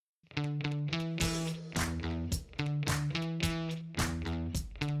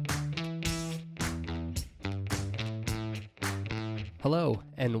Hello,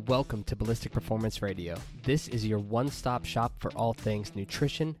 and welcome to Ballistic Performance Radio. This is your one-stop shop for all things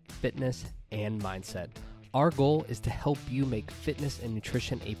nutrition, fitness, and mindset. Our goal is to help you make fitness and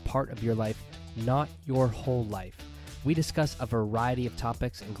nutrition a part of your life, not your whole life. We discuss a variety of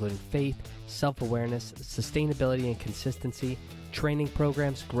topics, including faith, self-awareness, sustainability and consistency, training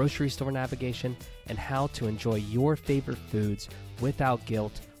programs, grocery store navigation, and how to enjoy your favorite foods without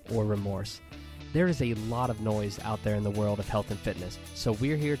guilt or remorse. There is a lot of noise out there in the world of health and fitness, so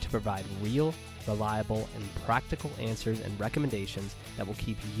we're here to provide real, reliable, and practical answers and recommendations that will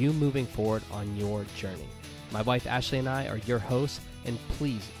keep you moving forward on your journey. My wife Ashley and I are your hosts, and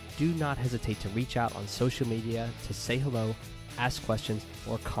please do not hesitate to reach out on social media to say hello, ask questions,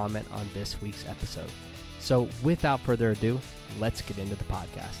 or comment on this week's episode. So without further ado, let's get into the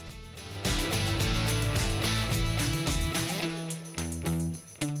podcast.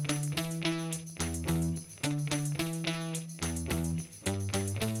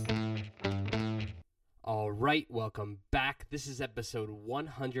 All right, welcome back. This is episode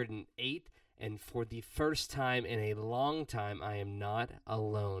 108, and for the first time in a long time, I am not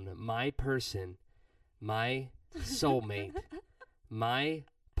alone. My person, my soulmate, my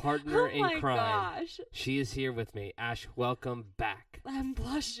partner in crime. Gosh. She is here with me. Ash, welcome back. I'm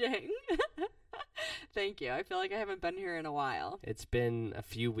blushing. Thank you. I feel like I haven't been here in a while. It's been a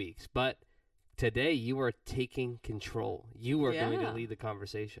few weeks, but today you are taking control. You are going to lead the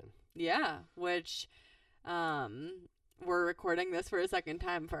conversation. Yeah, which we're recording this for a second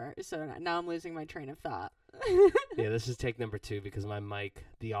time so now I'm losing my train of thought. Yeah, this is take number 2 because my mic,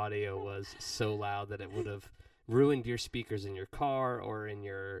 the audio was so loud that it would have ruined your speakers in your car or in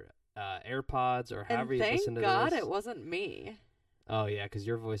your AirPods or however you listen to this. Thank God it wasn't me. Oh, yeah, because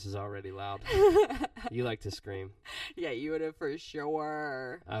your voice is already loud. You like to scream. Yeah, you would have for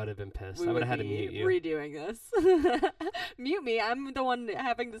sure. I would have been pissed. I would have had to mute you. Redoing this. Mute me. I'm the one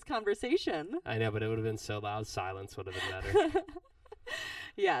having this conversation. I know, but it would have been so loud. Silence would have been better.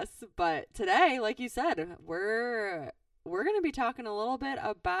 Yes, but today, like you said, we're going to be talking a little bit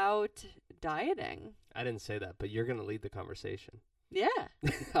about dieting. I didn't say that, but you're going to lead the conversation. Yeah.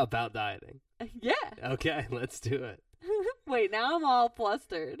 About dieting. Yeah. Okay, let's do it. Wait, now I'm all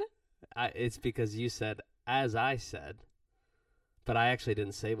flustered. It's because you said, as I said, but I actually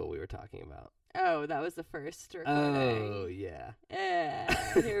didn't say what we were talking about. Oh, that was the first recording. Oh, yeah.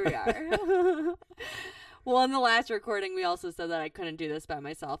 Here we are. Well, in the last recording, we also said that I couldn't do this by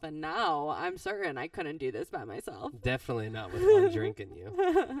myself, and now I'm certain I couldn't do this by myself. Definitely not with one drink in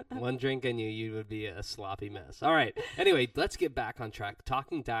you. One drink in you, you would be a sloppy mess. All right. Anyway, let's get back on track.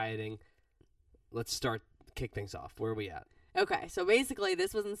 Talking dieting. Let's kick things off. Where are we at? Okay, so basically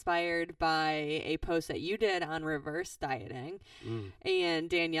this was inspired by a post that you did on reverse dieting, and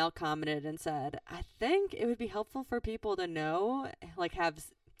Danielle commented and said, I think it would be helpful for people to know, like have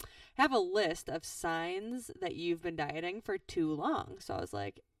a list of signs that you've been dieting for too long. So I was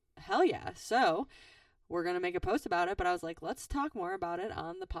like, hell yeah. So we're going to make a post about it, but I was like, let's talk more about it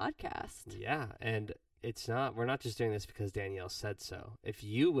on the podcast. Yeah, and we're not just doing this because Danielle said so. If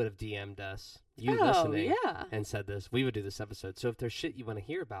you would have DM'd us, listening, and said this, we would do this episode. So if there's shit you want to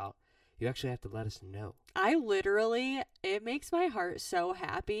hear about, you actually have to let us know. It makes my heart so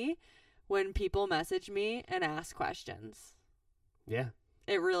happy when people message me and ask questions. Yeah.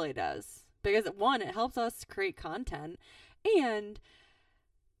 It really does. Because one, it helps us create content. And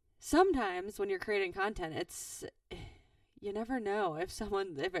sometimes when you're creating content, you never know if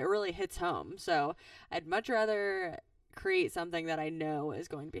it really hits home. So I'd much rather create something that I know is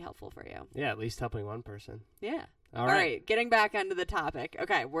going to be helpful for you. Yeah, at least helping one person. Yeah. All right. Getting back onto the topic.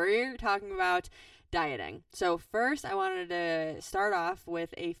 Okay, we're talking about dieting. So first, I wanted to start off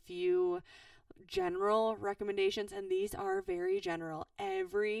with a few general recommendations, and these are very general.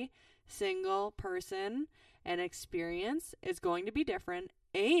 Every single person and experience is going to be different.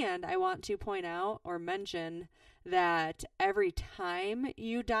 And I want to point out or mention that every time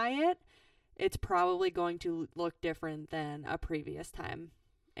you diet, it's probably going to look different than a previous time,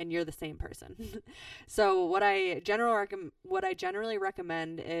 and you're the same person. So what I generally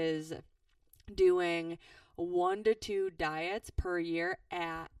recommend is doing 1 to 2 diets per year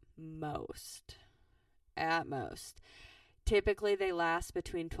at most. At most. Typically, they last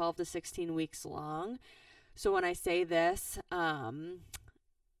between 12 to 16 weeks long. So when I say this,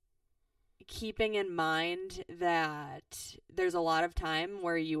 keeping in mind that there's a lot of time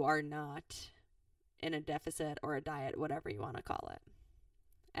where you are not in a deficit or a diet, whatever you want to call it.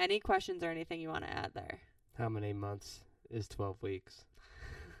 Any questions or anything you want to add there? How many months is 12 weeks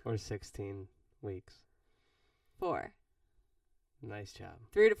or 16 weeks? 4. Nice job.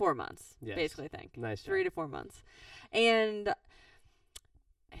 3 to 4 months, yes. basically think. Nice job. 3 to 4 months. And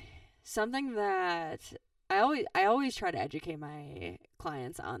something that I always try to educate my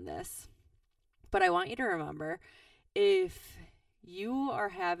clients on this, but I want you to remember, if you are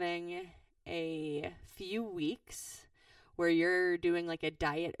having a few weeks where you're doing like a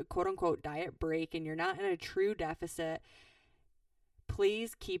diet, a quote unquote diet break, and you're not in a true deficit,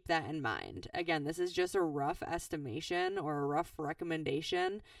 please keep that in mind. Again, this is just a rough estimation or a rough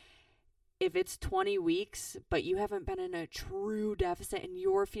recommendation. If it's 20 weeks, but you haven't been in a true deficit and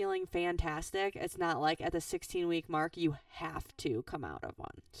you're feeling fantastic, it's not like at the 16-week mark, you have to come out of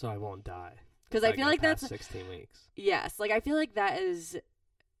one. So I won't die. Because I feel like that's 16 weeks. Yes. Like, I feel like that is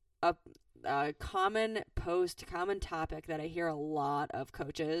a common topic that I hear a lot of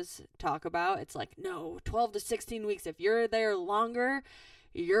coaches talk about. It's like, no, 12 to 16 weeks. If you're there longer,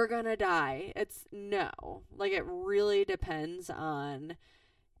 you're going to die. It's no. Like, it really depends on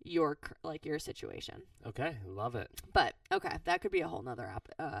your situation. Okay, love it. But okay, that could be a whole nother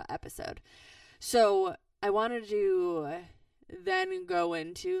episode. So I wanted to then go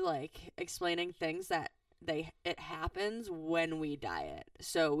into like explaining things that it happens when we diet.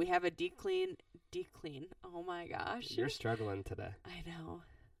 So we have a decline. Oh my gosh, you're struggling today. I know.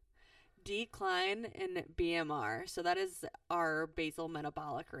 Decline in BMR. So that is our basal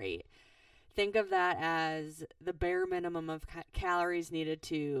metabolic rate. Think of that as the bare minimum of calories needed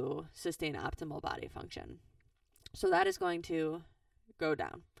to sustain optimal body function. So that is going to go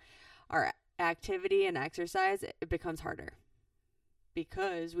down. Our activity and exercise, it becomes harder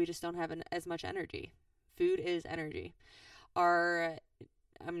because we just don't have as much energy. Food is energy. I'm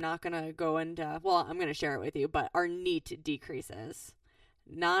not going to go into, well, I'm going to share it with you, but our NEAT decreases.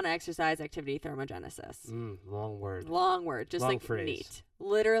 Non-exercise activity thermogenesis. Long word. Just long like phrase. NEAT.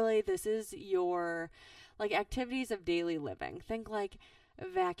 Literally, this is your like activities of daily living. Think like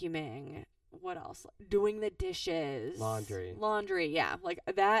vacuuming. What else? Doing the dishes. Laundry, yeah. Like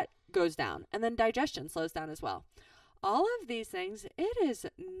that goes down. And then digestion slows down as well. All of these things, it is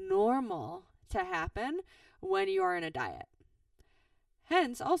normal to happen when you are in a diet.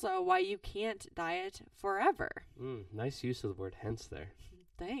 Hence, also, why you can't diet forever. Nice use of the word hence there.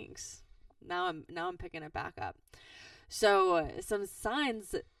 Thanks. Now I'm picking it back up. So some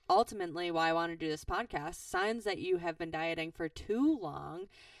signs, ultimately, why I want to do this podcast, signs that you have been dieting for too long,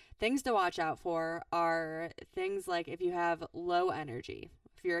 things to watch out for are things like if you have low energy,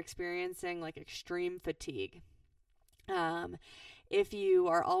 if you're experiencing like extreme fatigue, if you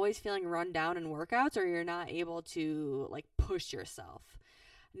are always feeling run down in workouts or you're not able to like push yourself.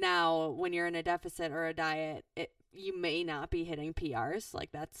 Now, when you're in a deficit or a diet, you may not be hitting PRs.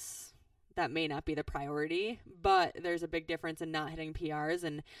 Like that may not be the priority, but there's a big difference in not hitting PRs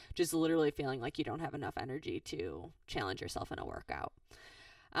and just literally feeling like you don't have enough energy to challenge yourself in a workout.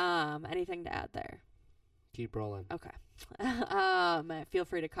 Anything to add there? Keep rolling. Okay. Feel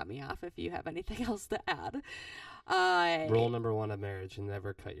free to cut me off if you have anything else to add. Rule number 1 of marriage: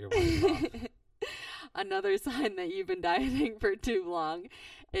 never cut your wife off. Another sign that you've been dieting for too long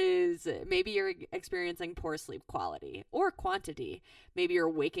is maybe you're experiencing poor sleep quality or quantity. Maybe you're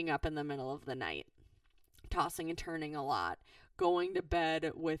waking up in the middle of the night, tossing and turning a lot, going to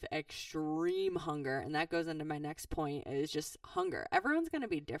bed with extreme hunger. And that goes into my next point, is just hunger. Everyone's going to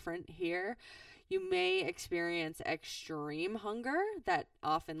be different here. You may experience extreme hunger that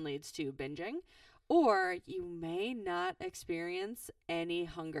often leads to binging, or you may not experience any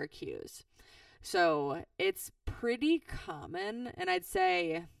hunger cues. So it's pretty common, and I'd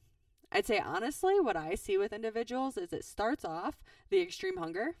say honestly what I see with individuals is it starts off the extreme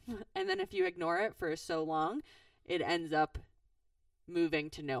hunger, and then if you ignore it for so long, it ends up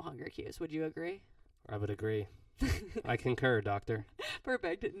moving to no hunger cues. Would you agree? I would agree. I concur, doctor.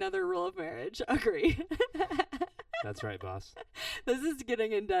 Perfect. Another rule of marriage. Agree. That's right, boss. This is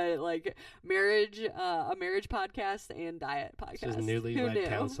getting into like marriage, a marriage podcast and diet podcast. This is newlywed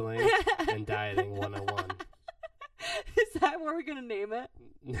counseling and dieting 101. Is that what we're gonna name it?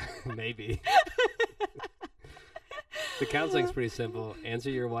 Maybe. The counseling's pretty simple. Answer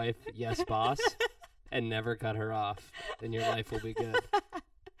your wife, yes, boss, and never cut her off, and your life will be good.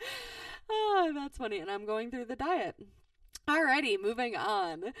 Oh, that's funny. And I'm going through the diet. Alrighty, moving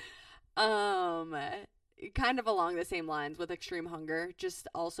on. Kind of along the same lines with extreme hunger, just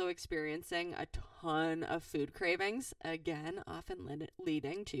also experiencing a ton of food cravings, again, often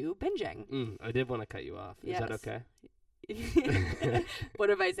leading to binging. I did want to cut you off. Yes. Is that okay?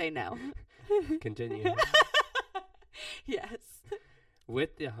 What if I say no? Continue. Yes.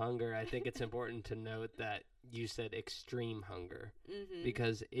 With the hunger, I think it's important to note that you said extreme hunger,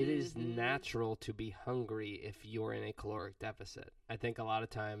 because it is natural to be hungry if you're in a caloric deficit. I think a lot of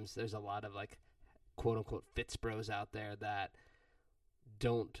times there's a lot of like quote unquote fits bros out there that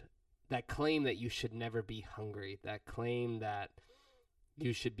don't that claim that you should never be hungry, that claim that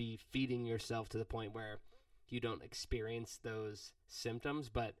you should be feeding yourself to the point where you don't experience those symptoms,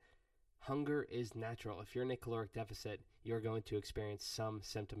 but hunger is natural. If you're in a caloric deficit, you're going to experience some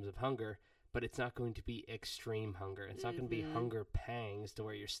symptoms of hunger, but it's not going to be extreme hunger. It's not going to be hunger pangs to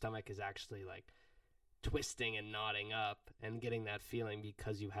where your stomach is actually like twisting and knotting up and getting that feeling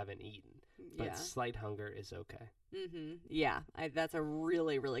because you haven't eaten. But slight hunger is okay. Yeah, that's a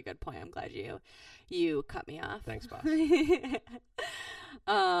really, really good point. I'm glad you cut me off. Thanks, boss.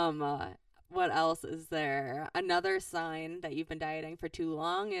 What else is there? Another sign that you've been dieting for too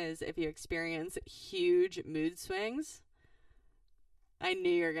long is if you experience huge mood swings. I knew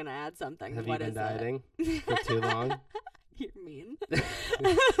you were going to add something. Have what you been is dieting for too long? You're mean.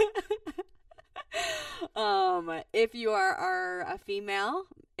 If you are a female,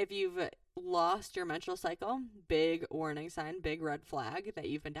 if you've lost your menstrual cycle, big warning sign, big red flag that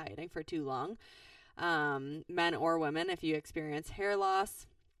you've been dieting for too long. Men or women, if you experience hair loss,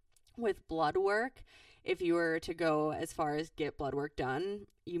 with blood work, if you were to go as far as get blood work done,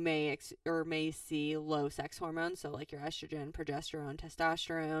 you may see low sex hormones, so like your estrogen, progesterone,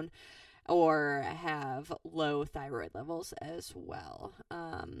 testosterone, or have low thyroid levels as well.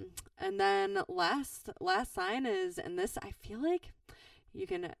 And then last sign is, and this I feel like you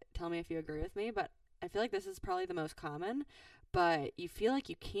can tell me if you agree with me, but I feel like this is probably the most common, but you feel like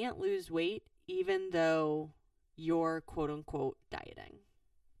you can't lose weight even though you're quote unquote dieting.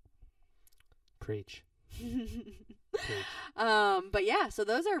 Preach. But yeah, so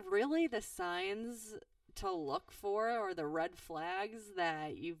those are really the signs to look for, or the red flags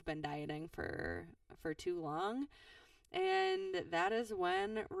that you've been dieting for too long. And that is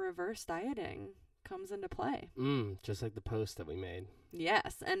when reverse dieting comes into play. Just like the post that we made.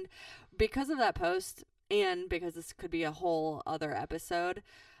 Yes. And because of that post, and because this could be a whole other episode,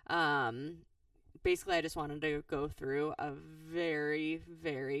 basically I just wanted to go through a very,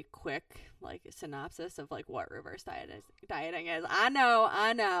 very quick synopsis of what reverse dieting is. I know.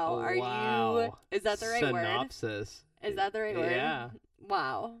 Wow. Is that the right word? Synopsis. Is that the right word? Yeah.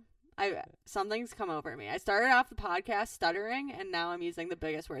 Wow. Something's come over me. I started off the podcast stuttering, and now I'm using the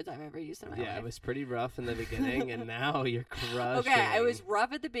biggest words I've ever used in my life. Yeah, it was pretty rough in the beginning, and now you're crushing. Okay, I was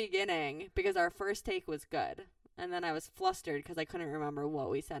rough at the beginning because our first take was good, and then I was flustered because I couldn't remember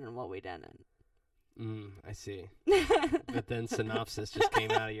what we said and what we didn't. I see. But then synopsis just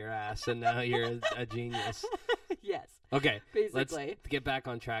came out of your ass, and now you're a genius. Yes. Okay, basically. Let's get back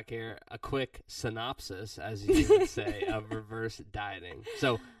on track here. A quick synopsis, as you would say, of reverse dieting.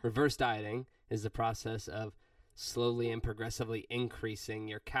 So reverse dieting is the process of slowly and progressively increasing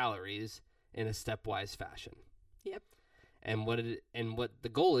your calories in a stepwise fashion. Yep. And what the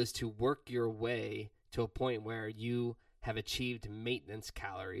goal is to work your way to a point where you have achieved maintenance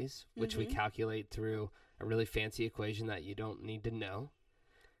calories, which we calculate through a really fancy equation that you don't need to know.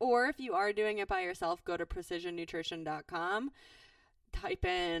 Or if you are doing it by yourself, go to precisionnutrition.com, type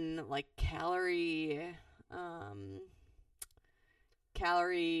in calorie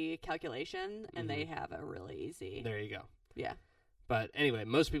calculation, and they have a really easy. There you go. Yeah. But anyway,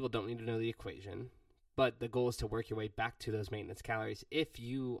 most people don't need to know the equation, but the goal is to work your way back to those maintenance calories if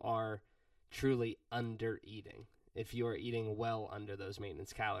you are truly under eating. If you are eating well under those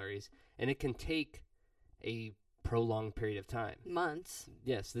maintenance calories, and it can take a prolonged period of time. Months.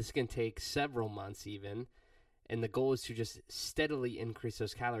 Yes, this can take several months even, and the goal is to just steadily increase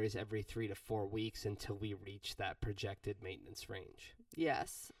those calories every 3 to 4 weeks until we reach that projected maintenance range.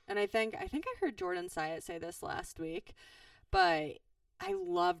 Yes, and I think I heard Jordan Syatt say this last week, but I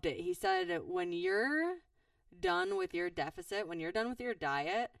loved it. He said when you're done with your deficit, when you're done with your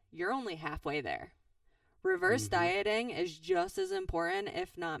diet, you're only halfway there. Reverse dieting is just as important,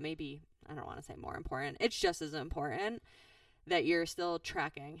 if not maybe, I don't want to say more important. It's just as important that you're still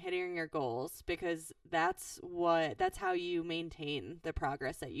tracking, hitting your goals, because that's how you maintain the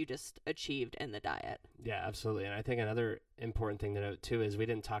progress that you just achieved in the diet. Yeah, absolutely. And I think another important thing to note too is we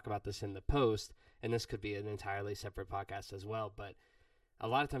didn't talk about this in the post, and this could be an entirely separate podcast as well, but a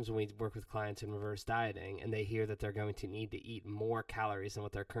lot of times when we work with clients in reverse dieting and they hear that they're going to need to eat more calories than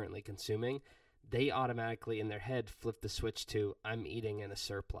what they're currently consuming, they automatically in their head flip the switch to, I'm eating in a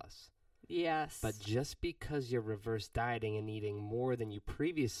surplus. Yes. But just because you're reverse dieting and eating more than you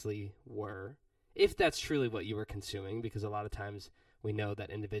previously were, if that's truly what you were consuming, because a lot of times we know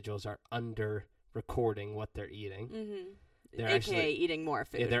that individuals are under recording what they're eating. They're AKA eating more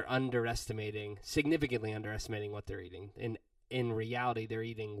food. Yeah, they're significantly underestimating what they're eating. And in reality, they're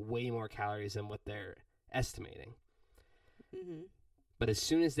eating way more calories than what they're estimating. But as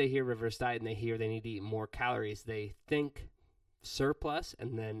soon as they hear reverse diet and they hear they need to eat more calories, they think surplus,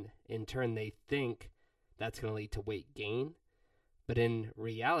 and then in turn they think that's going to lead to weight gain. But in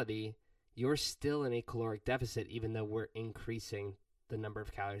reality, you're still in a caloric deficit even though we're increasing the number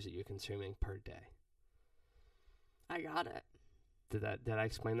of calories that you're consuming per day. I got it. Did I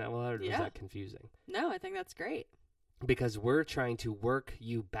explain that well, or was that confusing? No, I think that's great. Because we're trying to work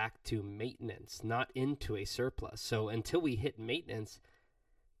you back to maintenance, not into a surplus. So until we hit maintenance,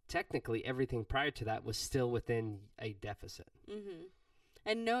 technically everything prior to that was still within a deficit. Mm-hmm.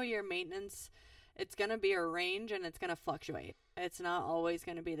 And know your maintenance, it's going to be a range and it's going to fluctuate. It's not always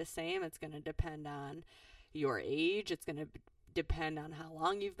going to be the same. It's going to depend on your age. It's going to depend on how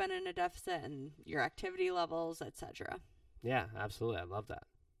long you've been in a deficit and your activity levels, etc. Yeah, absolutely. I love that.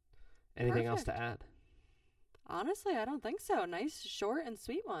 Anything else to add? Honestly, I don't think so. Nice, short, and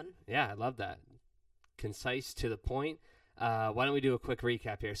sweet one. Yeah, I love that. Concise, to the point. Why don't we do a quick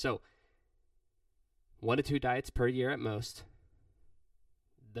recap here? So, 1 to 2 diets per year at most.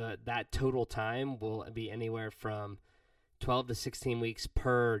 That total time will be anywhere from 12 to 16 weeks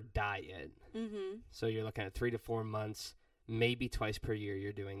per diet. Mm-hmm. So you're looking at 3 to 4 months, maybe twice per year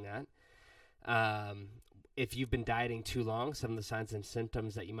you're doing that. If you've been dieting too long, some of the signs and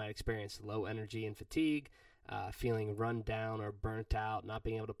symptoms that you might experience: low energy and fatigue, feeling run down or burnt out, not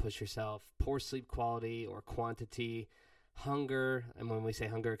being able to push yourself, poor sleep quality or quantity, hunger, and when we say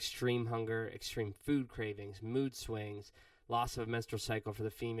hunger, extreme food cravings, mood swings, loss of a menstrual cycle for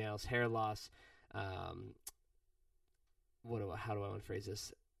the females, hair loss. How do I want to phrase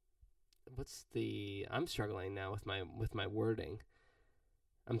this? I'm struggling now with my wording.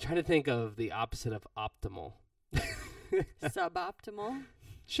 I'm trying to think of the opposite of optimal. Suboptimal?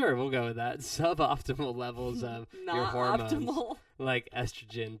 Sure, we'll go with that. Suboptimal levels of your hormones, optimal. Like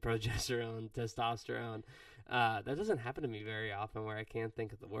estrogen, progesterone, testosterone. That doesn't happen to me very often where I can't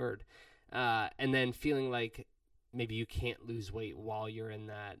think of the word. And then feeling like maybe you can't lose weight while you're in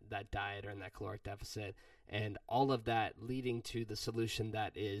that diet or in that caloric deficit. And all of that leading to the solution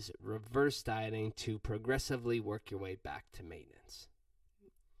that is reverse dieting to progressively work your way back to maintenance.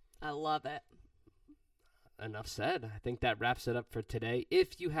 I love it. Enough said. I think that wraps it up for today.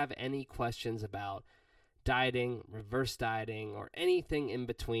 If you have any questions about dieting, reverse dieting, or anything in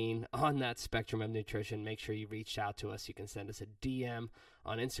between on that spectrum of nutrition, make sure you reach out to us. You can send us a DM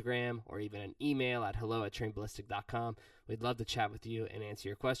on Instagram or even an email at hello@trainballistic.com. We'd love to chat with you and answer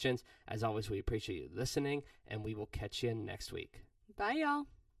your questions. As always, we appreciate you listening, and we will catch you next week. Bye, y'all.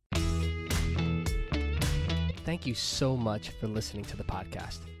 Thank you so much for listening to the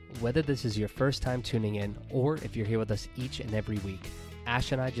podcast. Whether this is your first time tuning in or if you're here with us each and every week,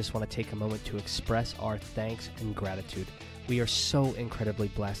 Ash and I just want to take a moment to express our thanks and gratitude. We are so incredibly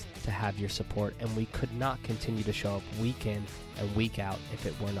blessed to have your support, and we could not continue to show up week in and week out if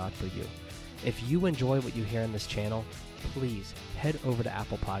it were not for you. If you enjoy what you hear on this channel, please head over to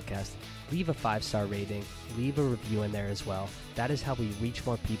Apple Podcasts, leave a 5-star rating, leave a review in there as well. That is how we reach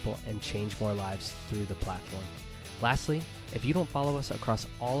more people and change more lives through the platform. Lastly, if you don't follow us across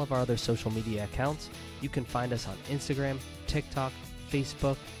all of our other social media accounts, you can find us on Instagram, TikTok,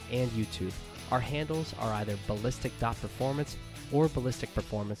 Facebook, and YouTube. Our handles are either ballistic.performance or ballistic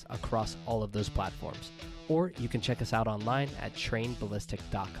performance across all of those platforms. Or you can check us out online at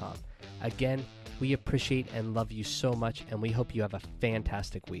trainballistic.com. Again, we appreciate and love you so much, and we hope you have a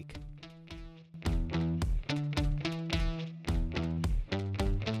fantastic week.